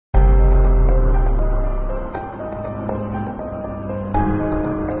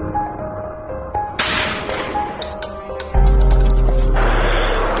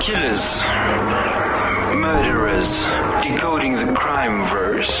is Decoding the Crime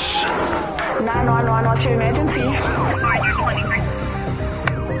Verse. 911, what's your emergency?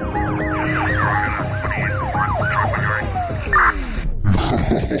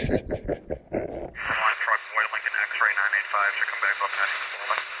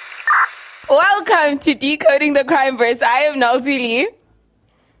 Welcome to Decoding the Crime Verse. I am Nalzi Lee.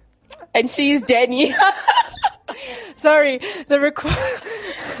 And she's Danny. Sorry, the record.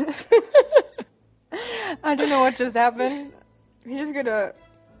 I don't know what just happened. We're just gonna.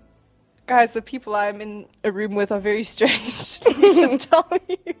 Guys, the people I'm in a room with are very strange. Just tell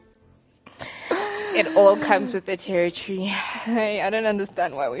you. It all comes with the territory. Hey, I don't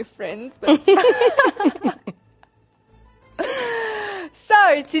understand why we're friends. But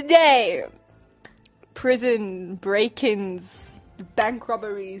so, today, prison break-ins, bank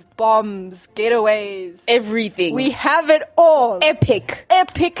robberies, bombs, getaways. Everything. We have it all. Epic.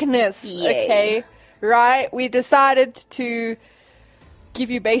 Epicness. Yay. Okay. Right? We decided to give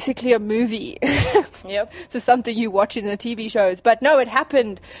you basically a movie. Yep. So something you watch in the TV shows. But no, it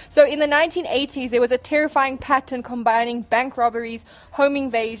happened. So in the 1980s, there was a terrifying pattern combining bank robberies, home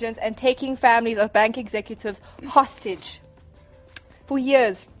invasions, and taking families of bank executives hostage. For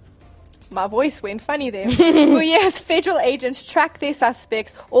years, my voice went funny there. For years, federal agents tracked their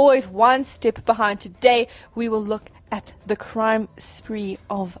suspects, always one step behind. Today, we will look at the crime spree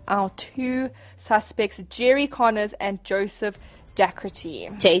of our two suspects, Jerry Connors and Joseph Daugherty.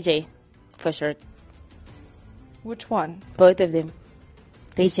 JJ, for sure. Which one? Both of them.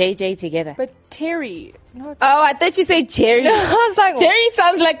 They JJ together. But Terry. No, Oh, I thought you said Jerry. I was like, Jerry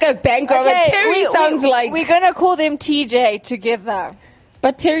sounds like a bank robber. Terry sounds like... We're going to call them TJ together.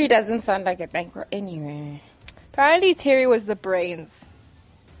 But Terry doesn't sound like a bank robber anyway. Apparently, Terry was the brains.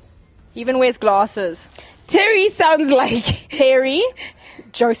 Even wears glasses. Terry sounds like... Terry,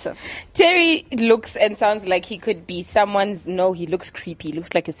 Joseph. Terry looks and sounds like he could be someone's... No, he looks creepy. He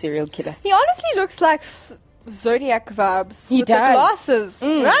looks like a serial killer. He honestly looks like Zodiac vibes. He with does. the glasses,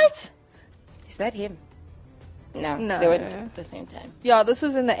 right? Is that him? No, No. they weren't at the same time. Yeah, this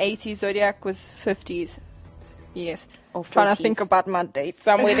was in the 80s. Zodiac was 50s. Yes. Or Trying to 40s. think about my dates.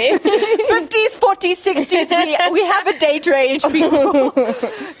 Somewhere there. 50s, 40s, 60s. We have a date range, people.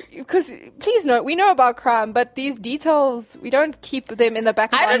 Because, please note, we know about crime, but these details, we don't keep them in the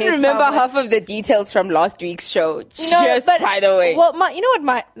back of our I head. don't remember somewhere. half of the details from last week's show. No, Just but- by the way. Well, you know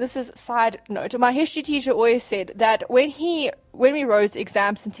what? This is side note. My history teacher always said that when we wrote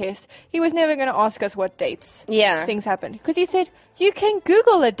exams and tests, he was never going to ask us what dates Yeah. things happened, because he said you can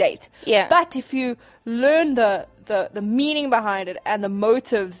Google a date. Yeah. But if you learn the meaning behind it and the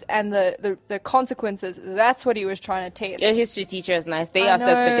motives and the consequences, that's what he was trying to test. Your history teacher is nice. They I asked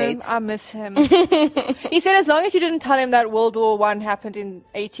us for know, dates. I miss him. He said as long as you didn't tell him that World War I happened in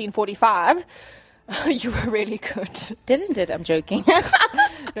 1845, you were really good. Didn't it? I'm joking.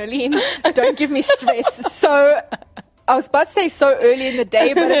 Nolene, don't give me stress. So, I was about to say so early in the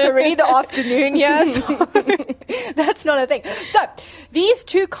day, but it's already the afternoon here, so that's not a thing. So, these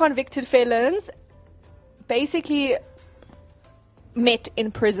two convicted felons basically met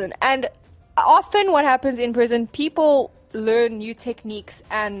in prison. And often what happens in prison, people learn new techniques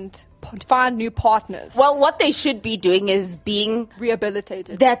and find new partners. Well, what they should be doing is being...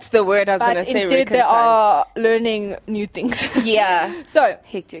 Rehabilitated. That's the word I was going But to say. instead they reconciled. are learning new things. Yeah. So,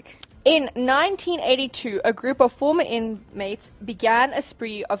 Hectic. in 1982, a group of former inmates began a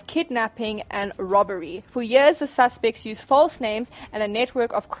spree of kidnapping and robbery. For years, the suspects used false names and a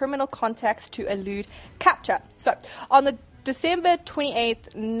network of criminal contacts to elude capture. So, on the December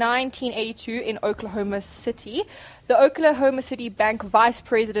 28th, 1982, in Oklahoma City, the Oklahoma City Bank Vice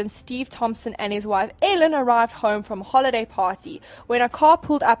President Steve Thompson and his wife Ellen arrived home from a holiday party when a car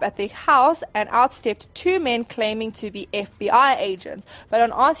pulled up at their house and outstepped two men claiming to be FBI agents. But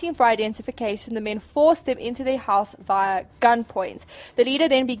on asking for identification, the men forced them into their house via gunpoint. The leader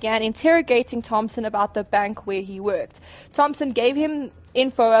then began interrogating Thompson about the bank where he worked. Thompson gave him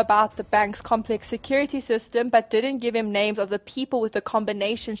info about the bank's complex security system, but didn't give him names of the people with the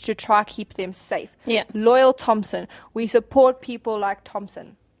combinations to try keep them safe. Yeah. Loyal Thompson. We support people like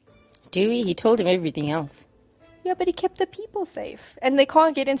Thompson. Dewey, he told him everything else. Yeah, but he kept the people safe. And they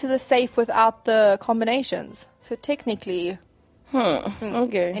can't get into the safe without the combinations. So technically...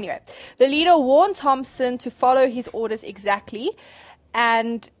 Okay. Anyway, the leader warned Thompson to follow his orders exactly,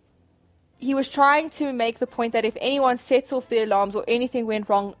 and he was trying to make the point that if anyone sets off the alarms or anything went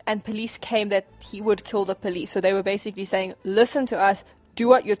wrong and police came, that he would kill the police. So they were basically saying, listen to us, do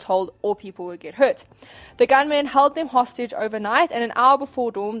what you're told or people will get hurt. The gunmen held them hostage overnight, and an hour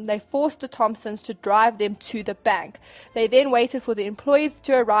before dawn, they forced the Thompsons to drive them to the bank. They then waited for the employees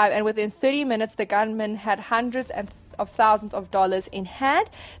to arrive, and within 30 minutes, the gunmen had hundreds of thousands of dollars in hand.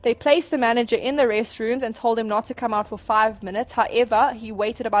 They placed the manager in the restrooms and told him not to come out for 5 minutes. However, he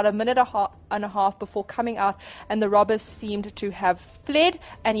waited about a minute and a half before coming out, and the robbers seemed to have fled,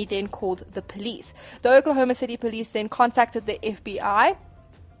 and he then called the police. The Oklahoma City Police then contacted the FBI,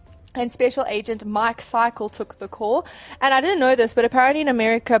 and Special Agent Mike Cycle took the call. And I didn't know this, but apparently in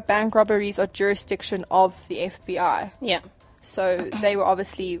America, bank robberies are jurisdiction of the FBI. Yeah. So they were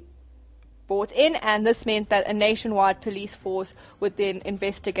obviously brought in, and this meant that a nationwide police force would then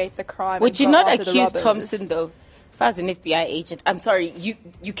investigate the crime. Would you go not after the accuse robbers. Thompson, though? If I was an FBI agent, I'm sorry,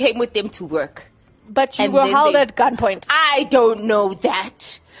 you came with them to work. But you And were then held they- at gunpoint. I don't know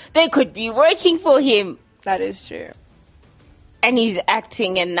that. They could be working for him. That is true. And he's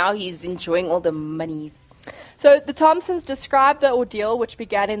acting, and now he's enjoying all the monies. So the Thompsons described the ordeal, which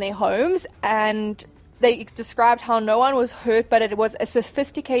began in their homes, and they described how no one was hurt, but it was a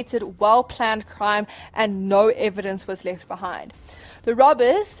sophisticated, well-planned crime, and no evidence was left behind. The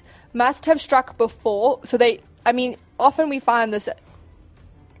robbers must have struck before, so often we find this,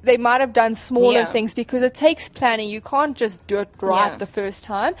 they might have done smaller Yeah. things, because it takes planning. You can't just do it right Yeah. the first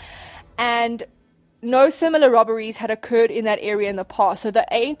time. And no similar robberies had occurred in that area in the past. So the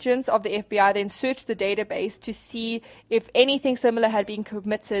agents of the FBI then searched the database to see if anything similar had been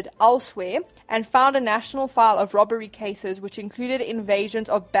committed elsewhere, and found a national file of robbery cases which included invasions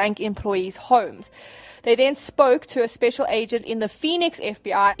of bank employees' homes. They then spoke to a special agent in the Phoenix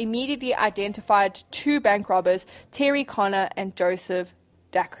FBI, immediately identified 2 bank robbers, Terry Connor and Joseph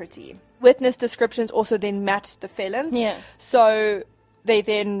Daugherty. Witness descriptions also then matched the felons. Yeah. So they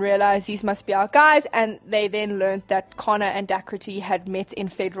then realized these must be our guys, and they then learned that Connor and Daugherty had met in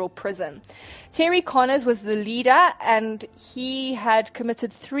federal prison. Terry Connors was the leader, and he had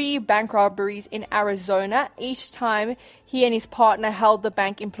committed 3 bank robberies in Arizona. Each time, he and his partner held the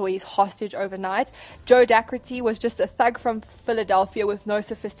bank employees hostage overnight. Joe Daugherty was just a thug from Philadelphia with no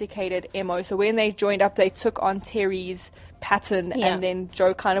sophisticated MO. So when they joined up, they took on Terry's pattern, Yeah. and then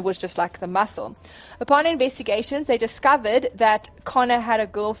Joe kind of was just like the muscle. Upon investigations, they discovered that Connor had a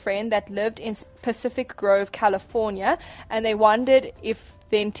girlfriend that lived in Pacific Grove, California, and they wondered if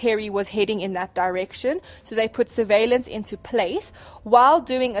then Terry was heading in that direction. So they put surveillance into place. While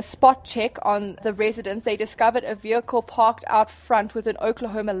doing a spot check on the residence, they discovered a vehicle parked out front with an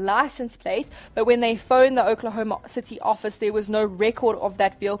Oklahoma license plate, but when they phoned the Oklahoma City office, there was no record of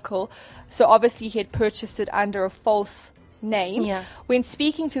that vehicle. So obviously he had purchased it under a false name. Yeah. When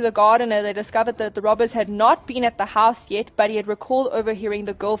speaking to the gardener, they discovered that the robbers had not been at the house yet, but he had recalled overhearing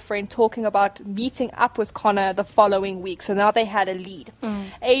the girlfriend talking about meeting up with Connor the following week. So now they had a lead.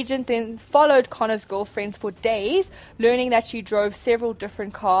 Agent then followed Connor's girlfriends for days, learning that she drove several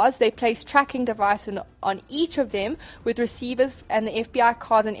different cars. They placed tracking devices on each of them with receivers, and the FBI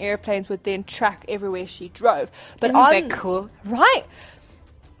cars and airplanes would then track everywhere she drove. But Isn't that cool? Right.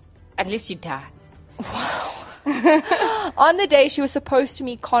 Unless you die. On the day she was supposed to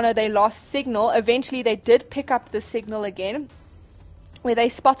meet Connor, they lost signal. Eventually, they did pick up the signal again, where they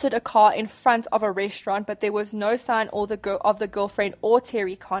spotted a car in front of a restaurant, but there was no sign of the girlfriend or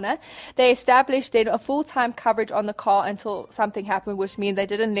Terry Connor. They established then a full-time coverage on the car until something happened, which means they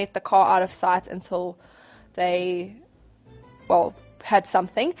didn't let the car out of sight until they, had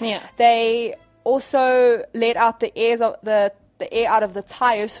something. Yeah. They also let out the air out of the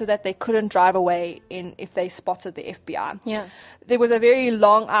tires so that they couldn't drive away if they spotted the FBI. Yeah. There was a very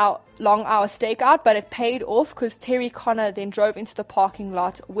long hour stakeout, but it paid off because Terry Connor then drove into the parking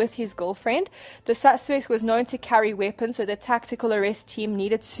lot with his girlfriend. The suspect was known to carry weapons, so the tactical arrest team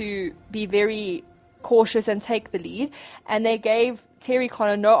needed to be very cautious and take the lead, and they gave Terry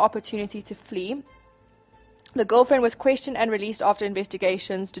Connor no opportunity to flee. The girlfriend was questioned and released after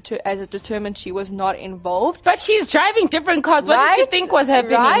investigations as it determined she was not involved. But she's driving different cars. What did you think was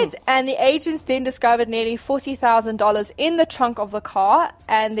happening? Right, and the agents then discovered nearly $40,000 in the trunk of the car,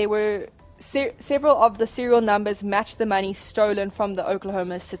 and there were several of the serial numbers matched the money stolen from the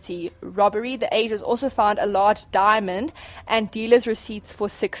Oklahoma City robbery. The agents also found a large diamond and dealer's receipts for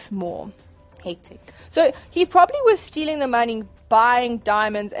 6 more. Hectic. So he probably was stealing the money, buying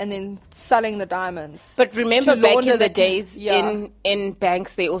diamonds, and then selling the diamonds. But remember To back launder in the the- days, yeah. in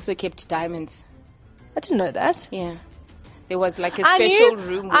banks, they also kept diamonds. I didn't know that. Yeah. There was like a special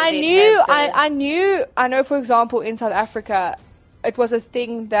room where I know, for example, in South Africa, it was a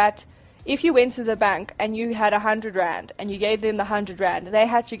thing that if you went to the bank and you had 100 Rand and you gave them the 100 Rand, they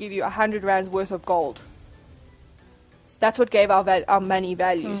had to give you 100 Rand's worth of gold. That's what gave our money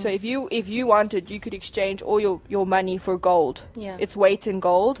value. So if you wanted, you could exchange all your money for gold. Yeah. Its weight in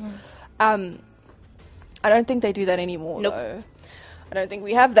gold. I don't think they do that anymore, Nope. though. I don't think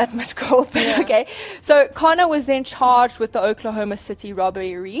we have that much gold, but okay. So Connor was then charged with the Oklahoma City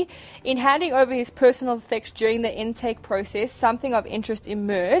robbery. In handing over his personal effects during the intake process, something of interest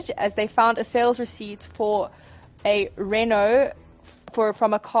emerged as they found a sales receipt for a Renault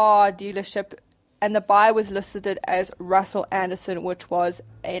from a car dealership, and the buyer was listed as Russell Anderson, which was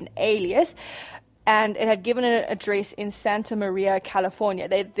an alias. And it had given an address in Santa Maria, California.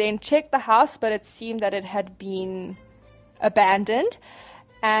 They then checked the house, but it seemed that it had been abandoned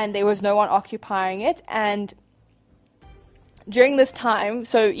and there was no one occupying it. And during this time,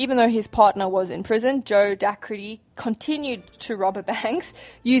 so even though his partner was in prison, Joe Daugherty continued to rob banks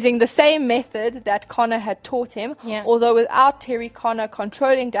using the same method that Connor had taught him. Yeah. Although without Terry Connor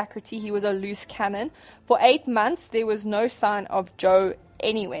controlling Daugherty, he was a loose cannon. For 8 months, there was no sign of Joe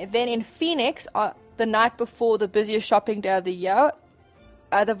anywhere. Then in Phoenix, the night before the busiest shopping day of the year,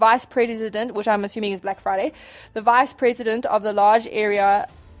 the vice president, which I'm assuming is Black Friday, the vice president of the large area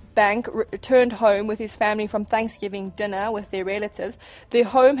bank returned home with his family from Thanksgiving dinner with their relatives. Their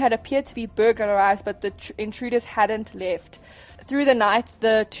home had appeared to be burglarized, but the intruders hadn't left. Through the night,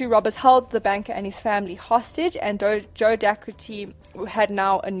 the two robbers held the banker and his family hostage, and Joe Daugherty had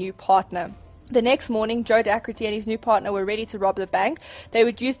now a new partner. The next morning, Joe Daugherty and his new partner were ready to rob the bank. They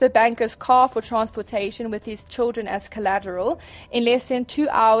would use the banker's car for transportation with his children as collateral. In less than 2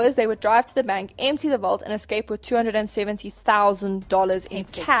 hours, they would drive to the bank, empty the vault, and escape with $270,000 in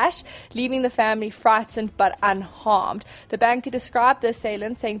cash, leaving the family frightened but unharmed. The banker described the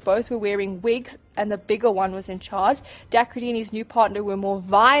assailants, saying both were wearing wigs and the bigger one was in charge. Daugherty and his new partner were more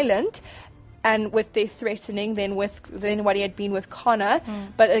violent and with their threatening than what he had been with Connor.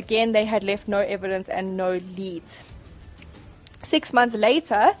 But again, they had left no evidence and no leads. 6 months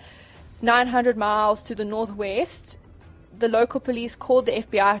later, 900 miles to the northwest, the local police called the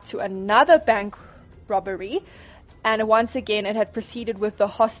FBI to another bank robbery. And once again, it had proceeded with the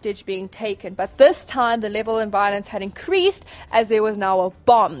hostage being taken. But this time, the level of violence had increased as there was now a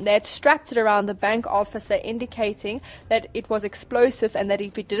bomb. They had strapped it around the bank officer, indicating that it was explosive and that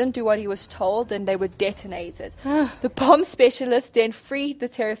if he didn't do what he was told, then they would detonate it. The bomb specialist then freed the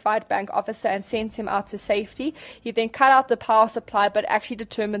terrified bank officer and sent him out to safety. He then cut out the power supply, but actually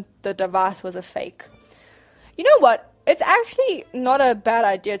determined the device was a fake. You know what? It's actually not a bad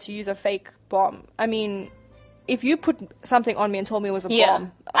idea to use a fake bomb. I mean, if you put something on me and told me it was a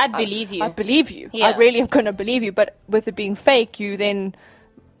bomb, I'd believe you. I believe you. Yeah. I really am going to believe you. But with it being fake, you then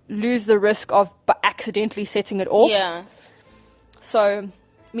lose the risk of accidentally setting it off. Yeah. So, I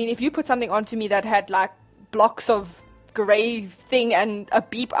mean, if you put something onto me that had like blocks of grey thing and a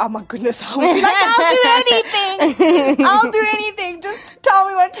beep, oh my goodness, I would be like, I'll do anything. I'll do anything. Just tell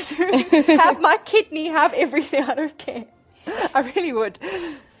me what to do. Have my kidney, have everything. I don't care. I really would.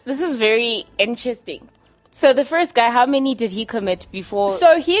 This is very interesting. So the first guy, how many did he commit before?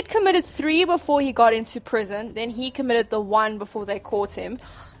 So he had committed 3 before he got into prison. Then he committed the 1 before they caught him.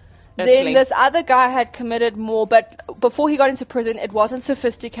 Then lame. this other guy had committed more, but before he got into prison, it wasn't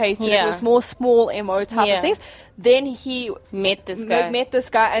sophisticated. Yeah. It was more small MO type Yeah. of things. Then he met this guy. met this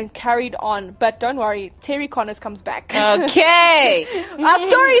guy and carried on. But don't worry, Terry Connors comes back. Okay. Our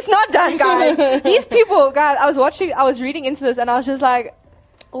story's not done, guys. These people, guys, I was reading into this and I was just like,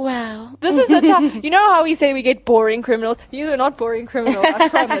 Wow. this is the time. You know how we say we get boring criminals? These are not boring criminals, I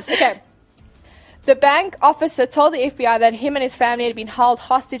promise. Okay. The bank officer told the FBI that him and his family had been held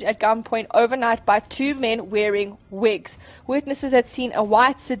hostage at gunpoint overnight by 2 men wearing wigs. Witnesses had seen a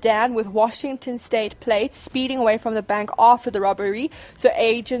white sedan with Washington state plates speeding away from the bank after the robbery, so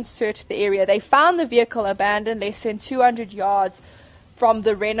agents searched the area. They found the vehicle abandoned less than 200 yards from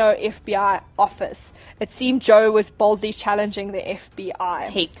the Reno FBI office. It seemed Joe was boldly challenging the FBI.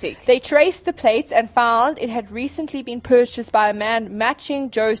 Hectic. They traced the plates and found it had recently been purchased by a man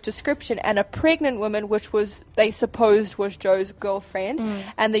matching Joe's description and a pregnant woman, which they supposed was Joe's girlfriend.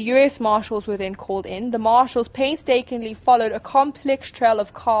 And the U.S. Marshals were then called in. The Marshals painstakingly followed a complex trail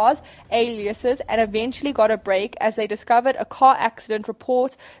of cars, aliases, and eventually got a break as they discovered a car accident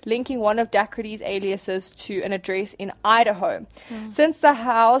report linking one of Daugherty's aliases to an address in Idaho. Since the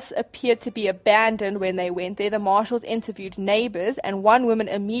house appeared to be abandoned when they went there, the Marshals interviewed neighbors, and one woman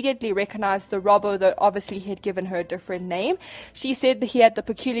immediately recognized the robber, though obviously he had given her a different name. She said that he had the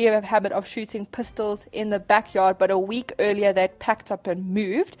peculiar habit of shooting pistols in the backyard, but a week earlier they'd packed up and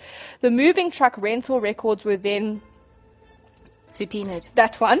moved. The moving truck rental records were then Subpoenaed.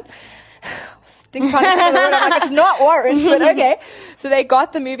 that one. I'm like, it's not Warren, but okay. So they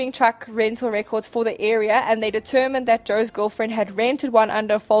got the moving truck rental records for the area, and they determined that Joe's girlfriend had rented one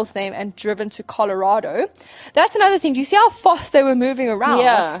under a false name and driven to Colorado. That's another thing. Do you see how fast they were moving around?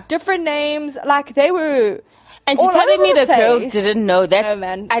 Yeah. Different names, like they were... And she's all telling over me the girls place. didn't know. That's No,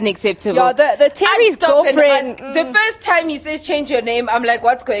 man. unacceptable. Yeah, the Terry's I'd stop and girlfriend... ask. The first time he says change your name, I'm like,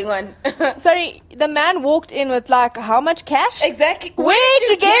 what's going on? Sorry, the man walked in with like, how much cash? Exactly. Where'd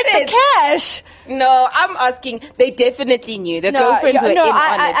you get it? the cash? No, I'm asking. They definitely knew. The girlfriends were in on it.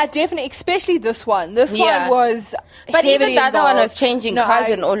 I definitely, especially this one. This Yeah. one was But even heavily the other one was involved. changing cars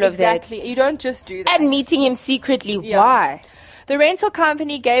and all of that. Exactly. You don't just do that. And meeting him secretly. Yeah. Why? The rental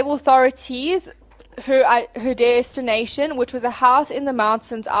company gave authorities her destination, which was a house in the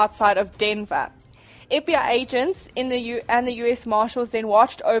mountains outside of Denver. FBI agents and the U.S. Marshals then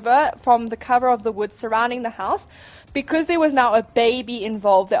watched over from the cover of the woods surrounding the house. Because there was now a baby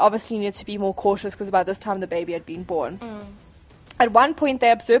involved, they obviously needed to be more cautious because by this time the baby had been born. At one point,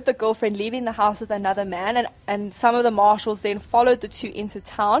 they observed the girlfriend leaving the house with another man, and some of the marshals then followed the two into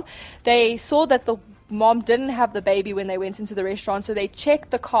town. They saw that the mom didn't have the baby when they went into the restaurant, so they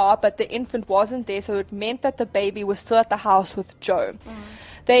checked the car, but the infant wasn't there, so it meant that the baby was still at the house with Joe.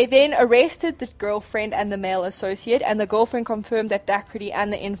 They then arrested the girlfriend and the male associate, and the girlfriend confirmed that Daugherty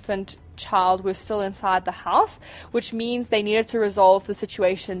and the infant child were still inside the house, which means they needed to resolve the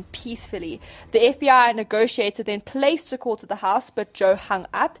situation peacefully. The FBI negotiator then placed a call to the house, but Joe hung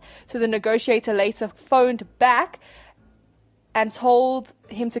up, so the negotiator later phoned back and told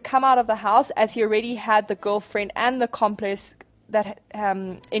him to come out of the house as he already had the girlfriend and the accomplice that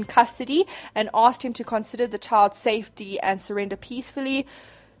in custody, and asked him to consider the child's safety and surrender peacefully.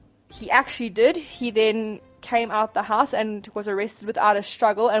 He actually did. He then came out the house and was arrested without a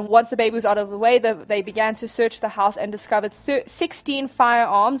struggle, and once the baby was out of the way, they began to search the house and discovered 16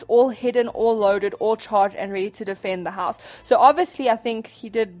 firearms, all hidden, all loaded, all charged and ready to defend the house. So obviously I think he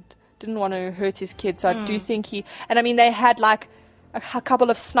didn't want to hurt his kids, so I do think and I mean they had like a couple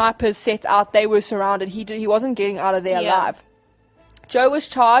of snipers set out. They were surrounded. He wasn't getting out of there alive. Joe was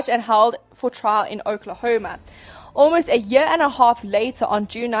charged and held for trial in Oklahoma. Almost a year and a half later, on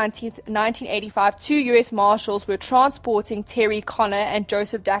June 19th, 1985, two U.S. Marshals were transporting Terry Connor and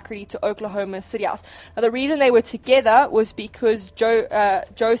Joseph Daugherty to Oklahoma City House. Now, the reason they were together was because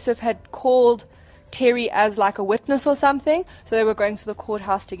Joseph had called Terry as like a witness or something, so they were going to the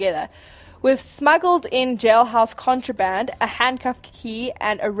courthouse together. With smuggled in jailhouse contraband, a handcuff key,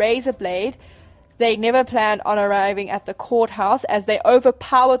 and a razor blade, they never planned on arriving at the courthouse, as they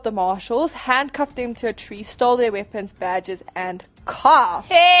overpowered the marshals, handcuffed them to a tree, stole their weapons, badges, and car.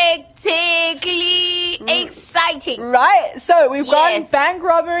 Hectically exciting. Right? So we've gone Yes. bank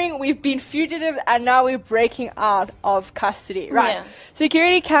robbing, we've been fugitives, and now we're breaking out of custody. Right. Yeah.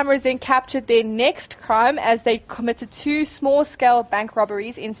 Security cameras then captured their next crime as they committed two small-scale bank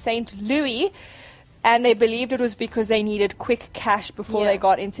robberies in St. Louis. And they believed it was because they needed quick cash before they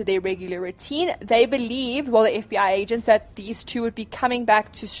got into their regular routine. They believed, well, the FBI agents, that these two would be coming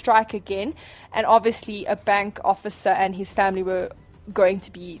back to strike again. And obviously a bank officer and his family were going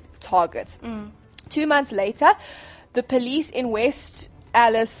to be targets. 2 months later, the police in West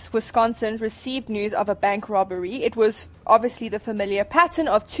Allis, Wisconsin, received news of a bank robbery. It was obviously the familiar pattern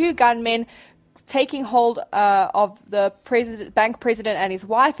of two gunmen taking hold of the bank president and his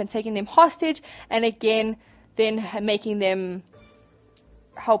wife and taking them hostage, and again then making them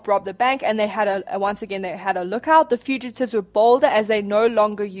help rob the bank. And they had once again they had a lookout. The fugitives were bolder as they no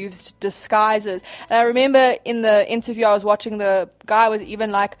longer used disguises. And I remember in the interview I was watching, the guy was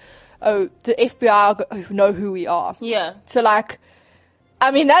even like, oh, the FBI know who we are. Yeah. So like, I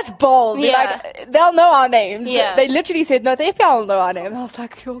mean, that's bold. Yeah. Like, they'll know our names. Yeah. They literally said, no, the FBI will know our names. I was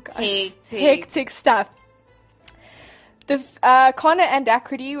like, yo, guys, hectic stuff. The Connor and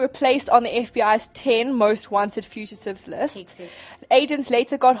Daugherty were placed on the FBI's 10 most wanted fugitives list. Agents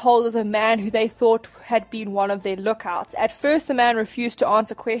later got hold of a man who they thought had been one of their lookouts. At first, the man refused to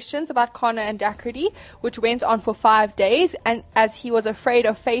answer questions about Connor and Daugherty, which went on for 5 days, and as he was afraid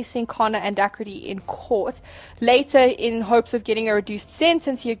of facing Connor and Daugherty in court. Later, in hopes of getting a reduced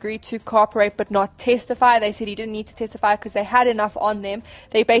sentence, he agreed to cooperate but not testify. They said he didn't need to testify because they had enough on them.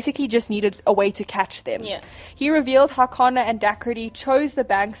 They basically just needed a way to catch them. Yeah. He revealed how Connor and Daugherty chose the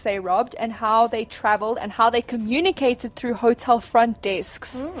banks they robbed and how they traveled and how they communicated through hotel front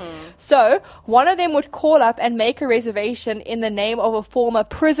desks. So one of them would call up and make a reservation in the name of a former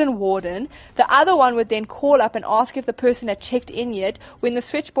prison warden. The other one would then call up and ask if the person had checked in yet. When the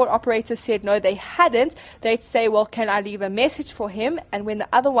switchboard operator said no, they hadn't, they'd say, well, can I leave a message for him? And when the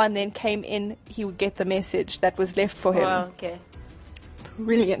other one then came in, he would get the message that was left for him. Wow, okay.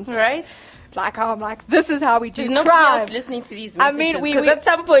 brilliant. Right? Like, I'm like, this is how we do There's nobody crime. else listening to these I messages. mean, Because at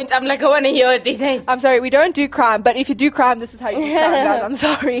some point, I'm like, I want to hear what they say. I'm sorry, we don't do crime, but if you do crime, this is how you do crime, guys. I'm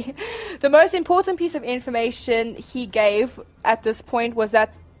sorry. The most important piece of information he gave at this point was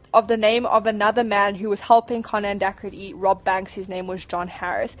that of the name of another man who was helping Connor and Daugherty rob banks. His name was John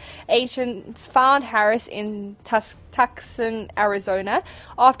Harris. Agents found Harris in Tucson, Arizona.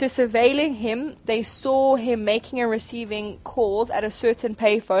 After surveilling him, they saw him making and receiving calls at a certain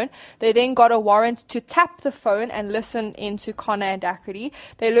payphone. They then got a warrant to tap the phone and listen into Connor and Daugherty.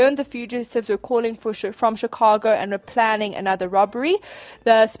 They learned the fugitives were calling from Chicago and were planning another robbery.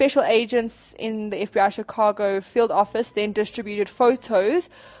 The special agents in the FBI Chicago field office then distributed photos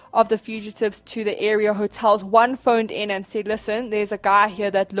of the fugitives to the area hotels. One phoned in and said, listen, there's a guy here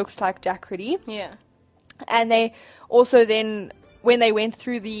that looks like Daugherty. Yeah. And they also then, when they went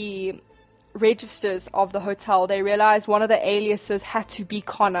through the registers of the hotel, they realized one of the aliases had to be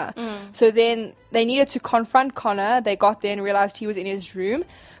Connor. So then they needed to confront Connor. They got there and realized he was in his room,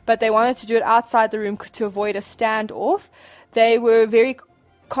 but they wanted to do it outside the room to avoid a standoff. They were very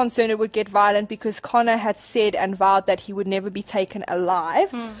concerned it would get violent because Connor had said and vowed that he would never be taken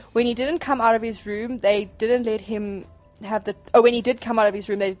alive. When he didn't come out of his room, they didn't let him have when he did come out of his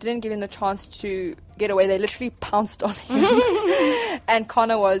room, they didn't give him the chance to get away. They literally pounced on him and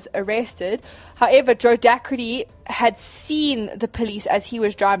Connor was arrested. However, Joe Daugherty had seen the police as he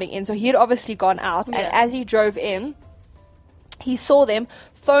was driving in, so he had obviously gone out. And as he drove in, he saw them,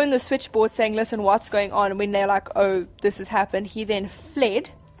 phoned the switchboard saying, listen, what's going on? And when they're like, oh, this has happened, he then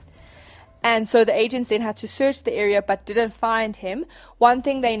fled. And so the agents then had to search the area but didn't find him. One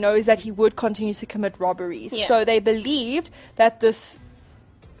thing they know is that he would continue to commit robberies. Yeah. So they believed that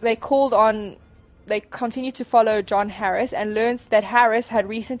they continued to follow John Harris and learned that Harris had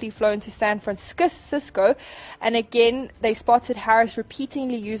recently flown to San Francisco. And again, they spotted Harris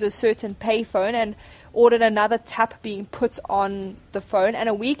repeatedly use a certain payphone and ordered another tap being put on the phone. And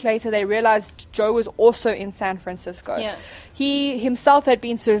a week later, they realized Joe was also in San Francisco. Yeah. He himself had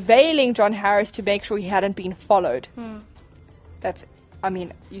been surveilling John Harris to make sure he hadn't been followed. You're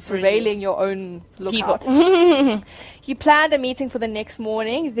surveilling your own lookout. He planned a meeting for the next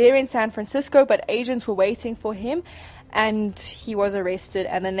morning there in San Francisco, but agents were waiting for him. And he was arrested,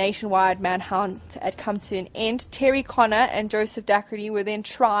 and the nationwide manhunt had come to an end. Terry Connor and Joseph Daugherty were then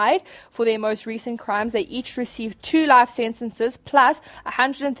tried for their most recent crimes. They each received 2 life sentences plus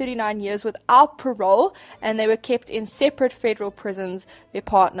 139 years without parole, and they were kept in separate federal prisons. Their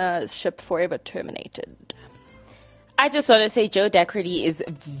partnership forever terminated. I just want to say Joe Daugherty is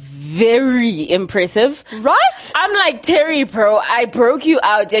very impressive. Right? I'm like, Terry, bro, I broke you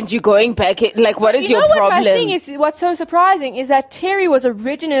out and you're going back. Like, what is your problem? My thing is, what's so surprising is that Terry was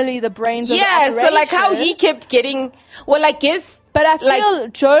originally the brains of the operation. Yeah, so like how he kept getting, well, I guess. But I feel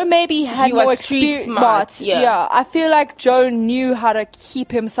like Joe maybe had he more was street experience. smart. Yeah, I feel like Joe knew how to keep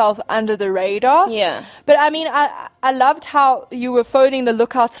himself under the radar. Yeah. But I mean, I loved how you were phoning the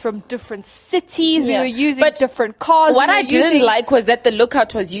lookouts from different cities. We were using different cars. What I didn't like was that the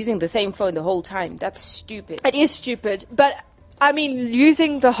lookout was using the same phone the whole time. That's stupid. It is stupid. But I mean,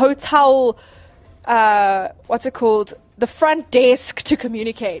 using the hotel, what's it called? The front desk to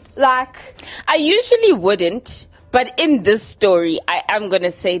communicate. Like, I usually wouldn't. But in this story, I'm going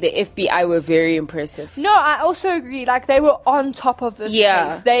to say the FBI were very impressive. No, I also agree. Like, they were on top of this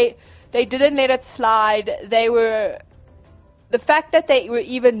case. They didn't let it slide. The fact that they were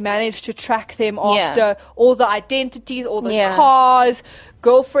even managed to track them after all the identities, all the cars,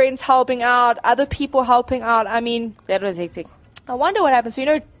 girlfriends helping out, other people helping out. I mean, that was hectic. I wonder what happened.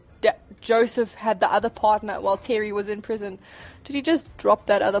 So, Joseph had the other partner while Terry was in prison. Did he just drop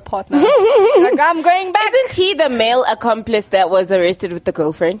that other partner? Like, I'm going back. Isn't he the male accomplice that was arrested with the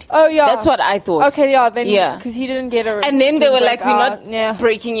girlfriend? Oh, yeah. That's what I thought. Okay, because he didn't get arrested. And then they were like, we're not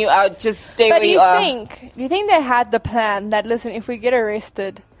breaking you out, just stay where you are. Do you think they had the plan that, listen, if we get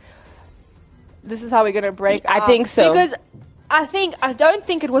arrested, this is how we're going to break out? I think so. Because I don't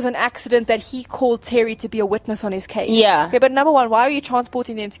think it was an accident that he called Terry to be a witness on his case. Yeah. Okay, but number one, why were you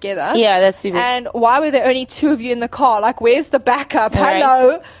transporting them together? Yeah, that's stupid. And why were there only 2 of you in the car? Like, where's the backup? Right.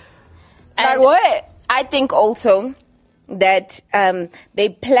 Hello? Like, what? I think also that their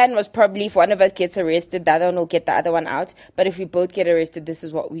plan was probably if one of us gets arrested, the other one will get the other one out. But if we both get arrested, this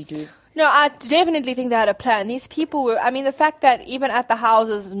is what we do. No, I definitely think they had a plan. These people were, I mean, the fact that even at the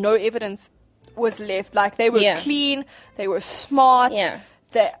houses, no evidence was left. Like, they were clean, they were smart,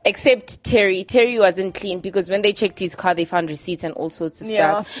 Except Terry. Terry wasn't clean because when they checked his car, they found receipts and all sorts of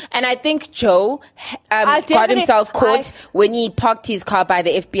stuff. And I think Joe got himself caught when he parked his car by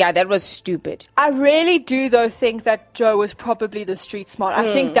the FBI. That was stupid. I really do, though, think that Joe was probably the street smart.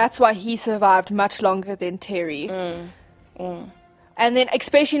 I think that's why he survived much longer than Terry. And then,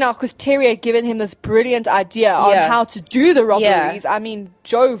 especially now, because Terry had given him this brilliant idea on how to do the robberies. I mean,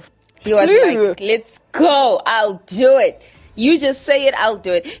 Joe He was like, let's go. I'll do it. You just say it, I'll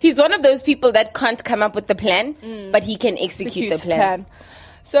do it. He's one of those people that can't come up with the plan, but he can execute the plan.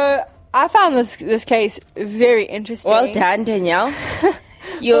 So I found this case very interesting. Well done, Danielle.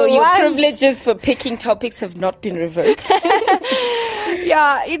 Your privileges for picking topics have not been revoked.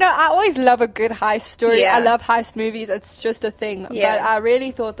 Yeah, I always love a good heist story. I love heist movies. It's just a thing. Yeah. But I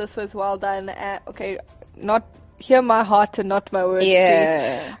really thought this was well done. Not hear my heart and not my words,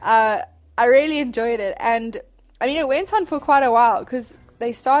 please. I really enjoyed it. And I mean, it went on for quite a while because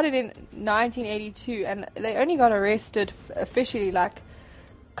they started in 1982 and they only got arrested officially like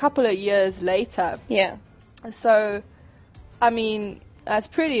a couple of years later. Yeah. So, I mean, that's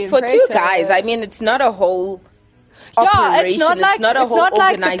pretty impressive. For two guys, I mean, it's not a whole operation. It's not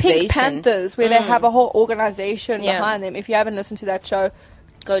like the Pink Panthers where they have a whole organization behind them. If you haven't listened to that show,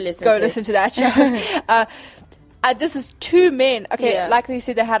 go listen to that show. This is two men. Okay, like they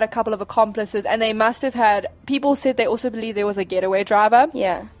said, they had a couple of accomplices, and they must have had. People said they also believe there was a getaway driver.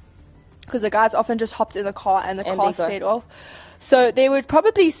 Yeah, because the guys often just hopped in the car and the car sped off. So there were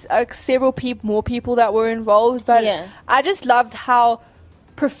probably several more people that were involved. But I just loved how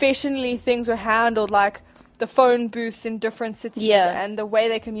professionally things were handled, like the phone booths in different cities and the way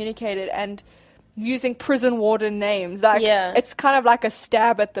they communicated and using prison warden names. Like, it's kind of like a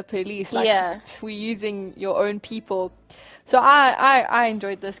stab at the police. Like, we're using your own people. So I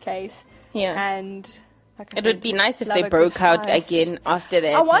enjoyed this case. Yeah. And like it would be nice if they broke out again after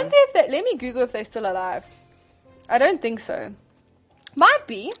that. I wonder if let me Google if they're still alive. I don't think so. Might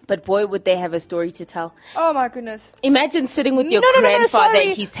be. But boy, would they have a story to tell. Oh my goodness. Imagine sitting with your grandfather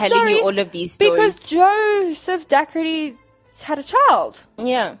and he's telling you all of these stories. Because Joseph Daugherty had a child.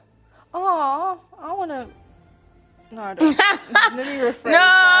 Yeah. Oh, I want to... No, I don't. Let me rephrase.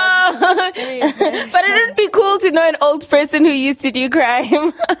 No! But it would be cool to know an old person who used to do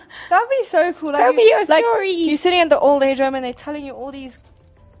crime. That'd be so cool. Tell me your story. You're sitting at the old age home and they're telling you all these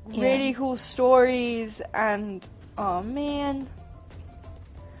really cool stories and... Oh, man.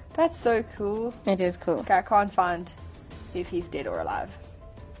 That's so cool. It is cool. Okay, I can't find if he's dead or alive.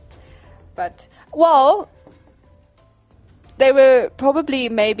 But, well... They were probably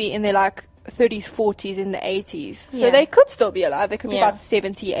maybe in their 30s, 40s, in the 80s. So they could still be alive. They could be about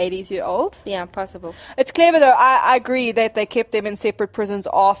 70, 80s years old. Yeah, possible. It's clever though. I agree that they kept them in separate prisons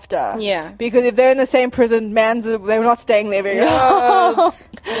after. Yeah. Because if they're in the same prison, they were not staying there very long.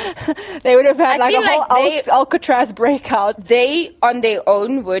 They would have had a whole Alcatraz breakout. They, on their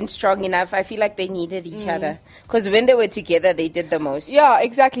own, weren't strong enough. I feel like they needed each other. Because when they were together, they did the most. Yeah,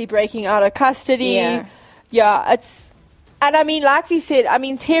 exactly. Breaking out of custody. Yeah, it's... And I mean, like you said,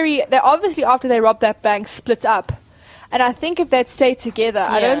 Terry, they obviously, after they robbed that bank, split up. And I think if they'd stayed together,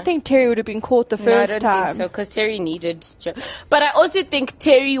 I don't think Terry would have been caught the first time. I don't think so, because Terry needed Joe. But I also think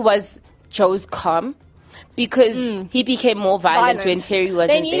Terry was Joe's calm, because he became more violent when Terry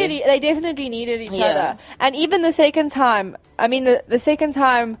wasn't there. They definitely needed each other. And even the second time, the second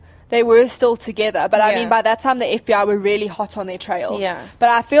time... They were still together, but I mean, by that time, the FBI were really hot on their trail. Yeah. But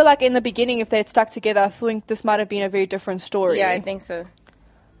I feel like in the beginning, if they had stuck together, I think this might have been a very different story. Yeah, I think so.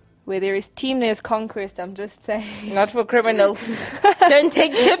 Where there is team, there's conquest, I'm just saying. Not for criminals. Don't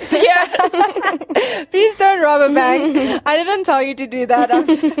take tips here. Please don't rob a bank. I didn't tell you to do that.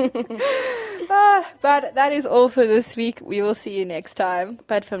 But that is all for this week. We will see you next time.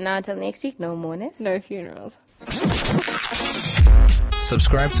 But from now until next week, no mourners. No funerals.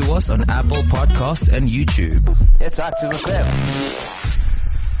 Subscribe to us on Apple Podcasts and YouTube. It's Active FM.